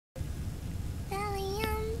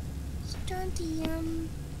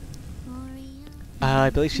I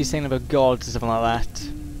believe she's saying about gods or something like that.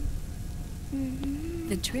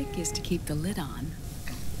 The trick is to keep the lid on.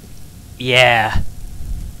 Yeah.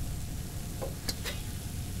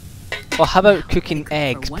 Well, how about cooking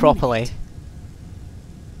eggs properly?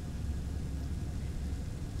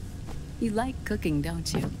 You like cooking,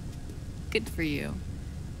 don't you? Good for you.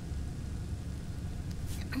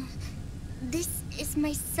 This is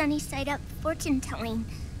my sunny side up fortune telling.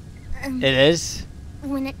 It is?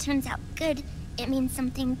 When it turns out good, it means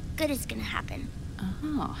something good is gonna happen.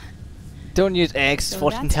 Oh. Don't use eggs as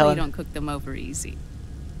fortune That's why telling. you don't cook them over easy.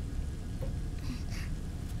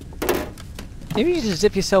 Maybe you just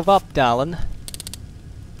zip yourself up, darling.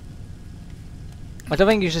 I don't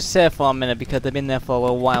think you should stay for a minute because they've been there for a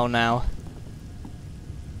little while now.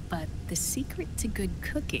 But the secret to good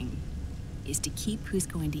cooking is to keep who's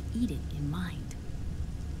going to eat it in mind.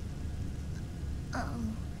 Oh.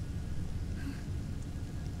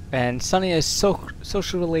 And Sonny is so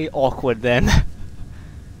socially awkward then.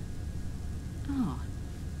 Oh.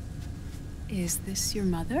 Is this your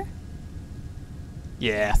mother?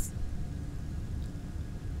 Yeah.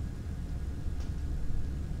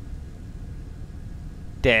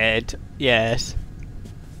 Dead. Yes.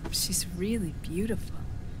 She's really beautiful.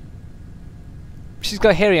 She's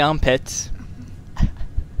got hairy armpits.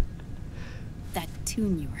 That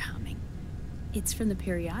tune you were humming. It's from the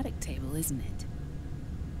periodic table, isn't it?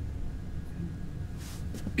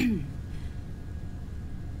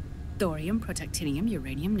 Thorium, protactinium,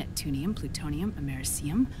 uranium, neptunium, plutonium,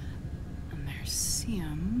 americium.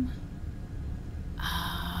 Americium.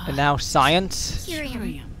 And now science.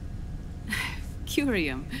 Curium.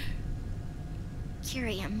 Curium.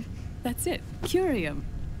 Curium. That's it. Curium.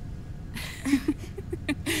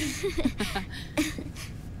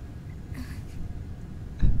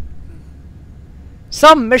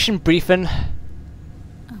 Some mission briefing.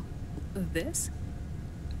 Oh, this?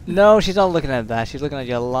 No, she's not looking at that. She's looking at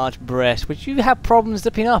your large breast, which you have problems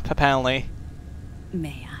zipping up, apparently.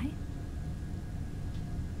 May I?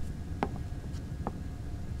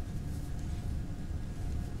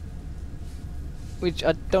 Which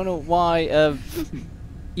I don't know why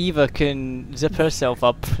Eva can zip herself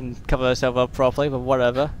up and cover herself up properly, but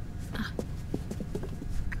whatever.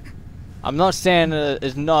 I'm not saying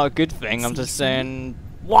it's not a good thing, I'm just saying,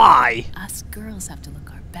 why? Us girls have to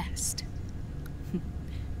look our best.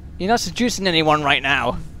 You're not seducing anyone right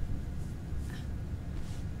now.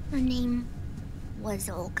 Her name was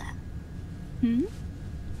Olga. Hmm?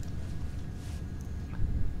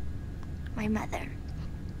 My mother.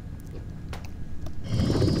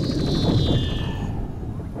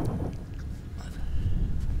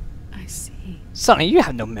 I see. Sonny, you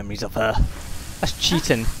have no memories of her. That's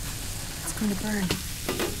cheating. It's going to burn.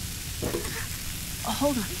 Oh,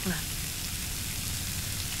 hold on. Hold on.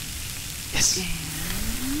 Yes.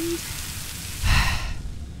 And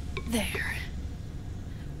there.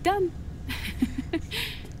 Done.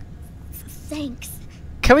 Thanks.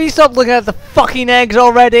 Can we stop looking at the fucking eggs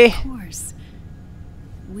already? Of course.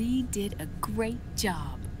 We did a great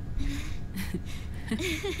job.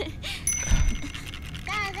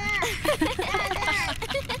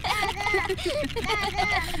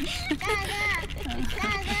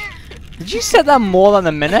 Did you say that more than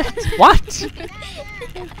a minute? What?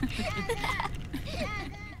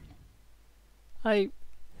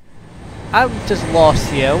 I'm just lost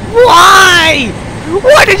here. Why?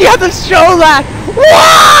 Why did you have to show that?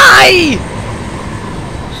 Why?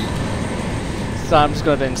 So I'm just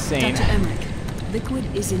going to insane. Dr. Emmerich,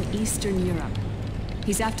 Liquid is in Eastern Europe.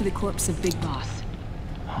 He's after the corpse of Big Boss.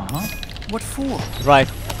 Huh? What for? Right,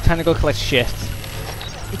 time to go collect shit.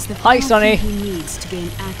 It's the Hi, final Sonny. thing he needs to gain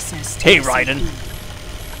access to Hey, the Raiden. CP.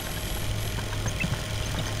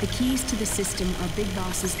 The keys to the system are Big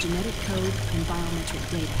Boss's genetic code and biometric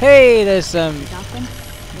data. Hey, there's Without them,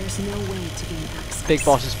 there's no way to gain access. Big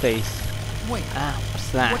Boss's face. Wait, Ah, what's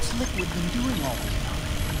that? what's Liquid been doing all this time?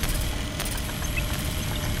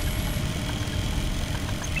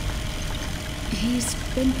 He's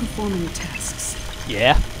been performing tests.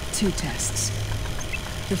 Yeah. 2 tests.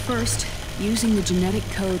 The first, using the genetic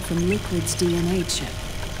code from Liquid's DNA chip.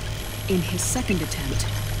 In his second attempt,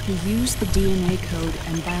 he used the DNA code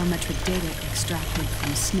and biometric data extracted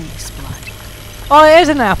from Snake's blood. Oh, it is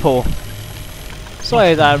an apple.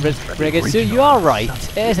 Sorry that, Rigatsu, you are right.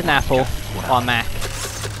 It is an apple. Or Mac.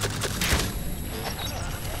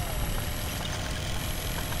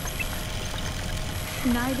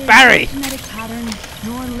 Neither Barry! his genetic pattern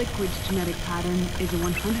nor Liquid's genetic pattern is a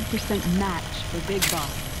 100% match for Big Boss.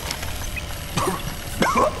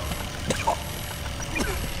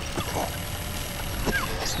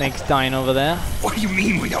 Snake's dying over there. What do you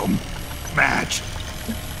mean we don't match?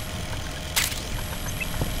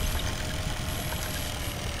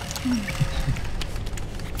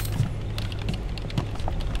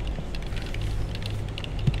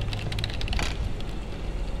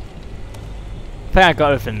 I think I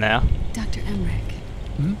got everything there. Dr. Emmerich.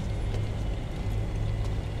 Hmm?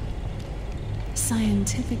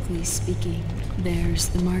 Scientifically speaking, there's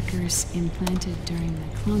the markers implanted during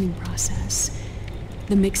the cloning process,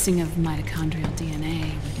 the mixing of mitochondrial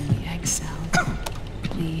DNA within the egg cell,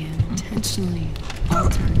 the intentionally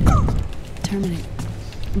altered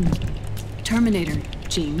terminator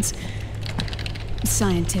genes,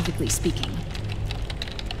 scientifically speaking.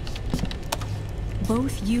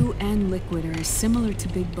 Both you and Liquid are as similar to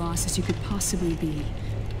Big Boss as you could possibly be,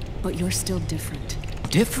 but you're still different.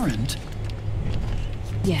 Different?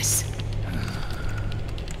 Yes.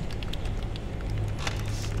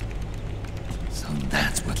 So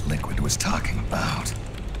that's what Liquid was talking about.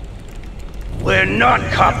 We're not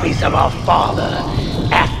copies of our father,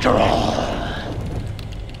 after all.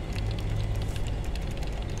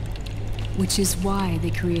 Which is why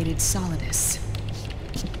they created Solidus.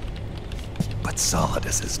 But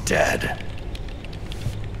Solidus is dead.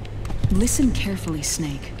 Listen carefully,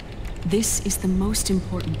 Snake. This is the most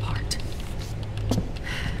important part.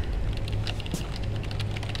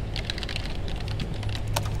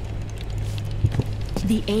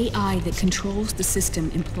 The AI that controls the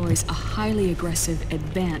system employs a highly aggressive,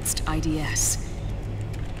 advanced IDS.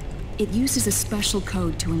 It uses a special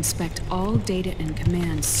code to inspect all data and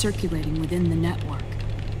commands circulating within the network.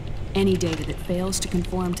 Any data that fails to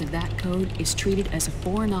conform to that code is treated as a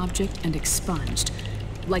foreign object and expunged,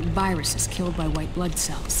 like viruses killed by white blood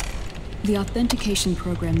cells. The authentication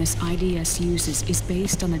program this IDS uses is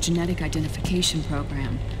based on a genetic identification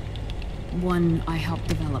program, one I helped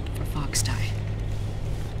develop for Foxtie.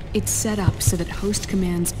 It's set up so that host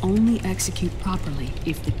commands only execute properly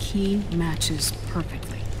if the key matches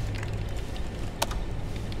perfectly.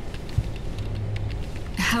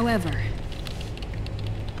 However,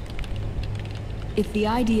 if the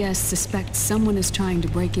IDS suspects someone is trying to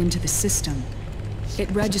break into the system,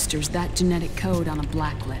 it registers that genetic code on a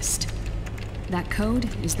blacklist. That code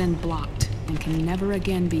is then blocked and can never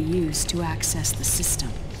again be used to access the system.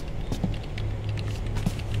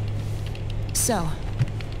 So,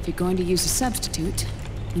 if you're going to use a substitute,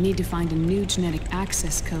 you need to find a new genetic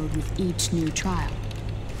access code with each new trial.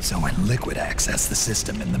 So when Liquid accessed the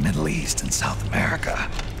system in the Middle East and South America,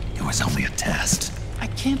 it was only a test. I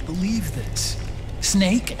can't believe this.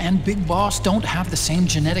 Snake and Big Boss don't have the same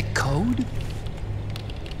genetic code?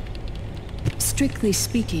 Strictly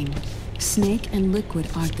speaking, Snake and Liquid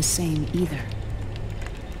aren't the same either.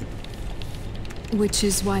 Which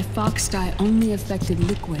is why Foxtie only affected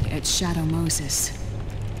Liquid at Shadow Moses.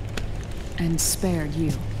 And spared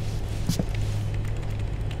you.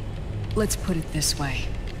 Let's put it this way.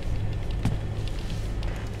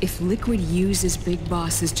 If Liquid uses Big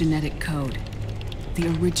Boss's genetic code, the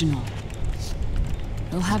original,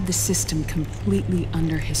 he'll have the system completely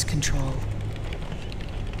under his control.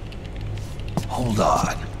 Hold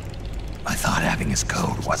on. I thought having his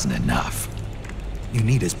code wasn't enough. You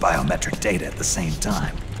need his biometric data at the same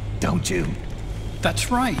time, don't you? That's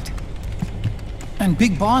right. And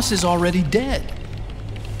Big Boss is already dead.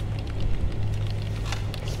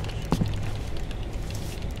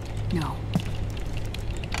 No.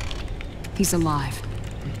 He's alive.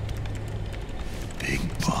 Big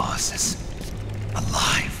Boss is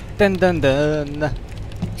alive. Dun dun dun.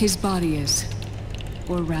 His body is.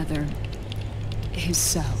 Or rather, his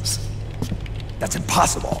cells. That's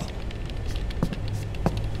impossible.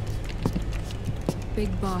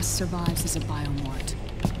 Big Boss survives as a biomort.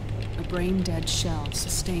 A brain-dead shell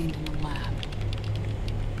sustained in a lab.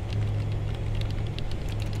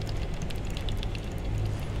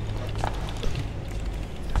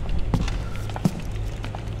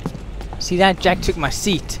 See that? Jack took my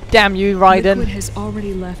seat. Damn you, Raiden. Liquid has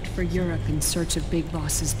already left for Europe in search of Big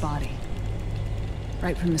Boss's body.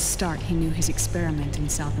 Right from the start, he knew his experiment in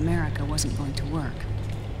South America wasn't going to work.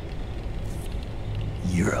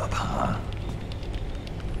 Europe, huh?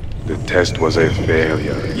 The test was a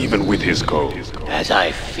failure, even with his code. As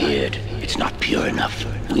I feared, it's not pure enough.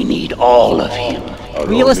 We need all of him. Our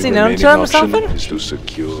Were you only listening to him remaining or option something? is to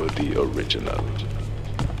secure the original.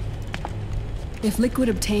 If Liquid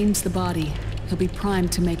obtains the body, he'll be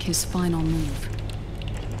primed to make his final move.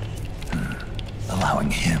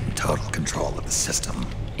 Allowing him total control of the system.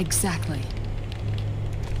 Exactly.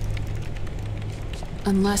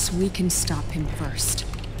 Unless we can stop him first.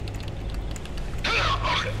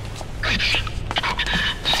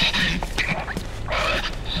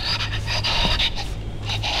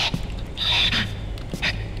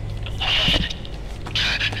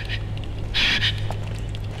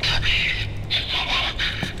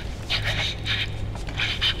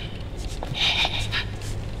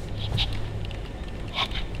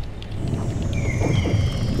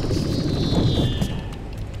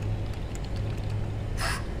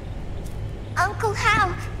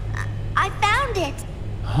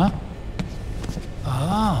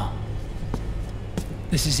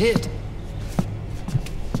 This is it.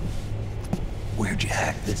 Where'd you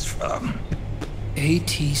hack this from? AT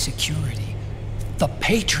Security. The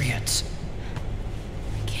Patriots.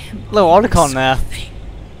 Little Otacon there.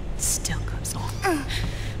 Still goes on.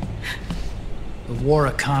 The war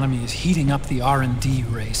economy is heating up the R&D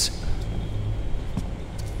race.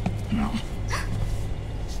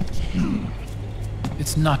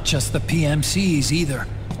 It's not just the PMCs either.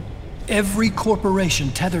 Every corporation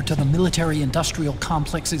tethered to the military-industrial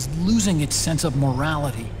complex is losing its sense of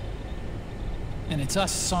morality. And it's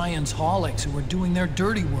us science-holics who are doing their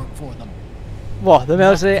dirty work for them. What, the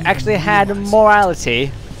military actually had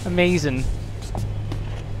morality? Amazing.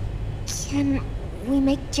 Can we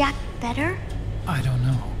make Jack better? I don't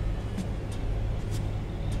know.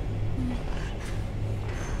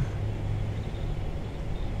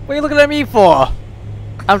 What are you looking at me for?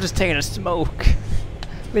 I'm just taking a smoke.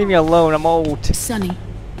 Leave me alone, I'm old. Sonny.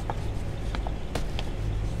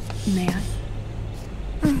 May I?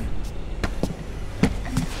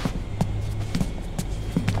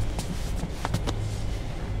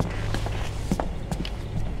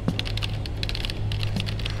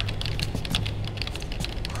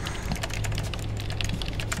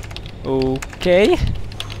 Okay.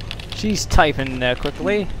 She's typing there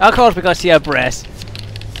quickly. Of course, because she has breasts.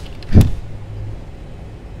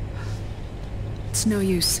 It's no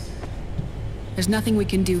use. There's nothing we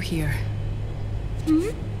can do here. Hmm?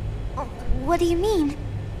 Oh, what do you mean?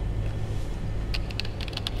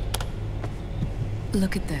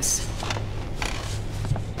 Look at this.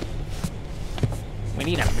 We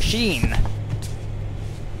need a machine.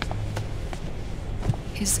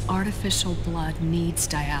 His artificial blood needs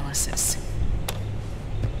dialysis.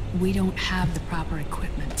 We don't have the proper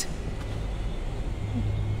equipment.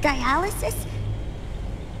 Dialysis?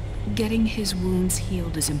 Getting his wounds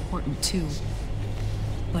healed is important too.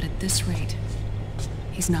 But at this rate,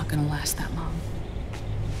 he's not gonna last that long.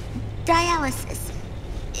 Dialysis.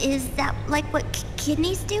 Is that like what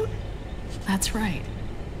kidneys do? That's right.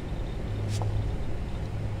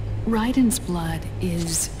 Raiden's blood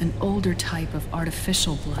is an older type of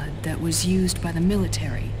artificial blood that was used by the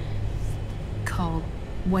military, called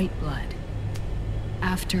white blood.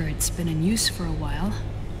 After it's been in use for a while,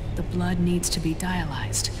 the blood needs to be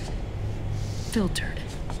dialyzed, filtered.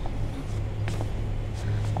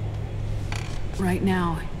 Right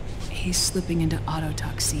now, he's slipping into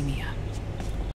autotoxemia.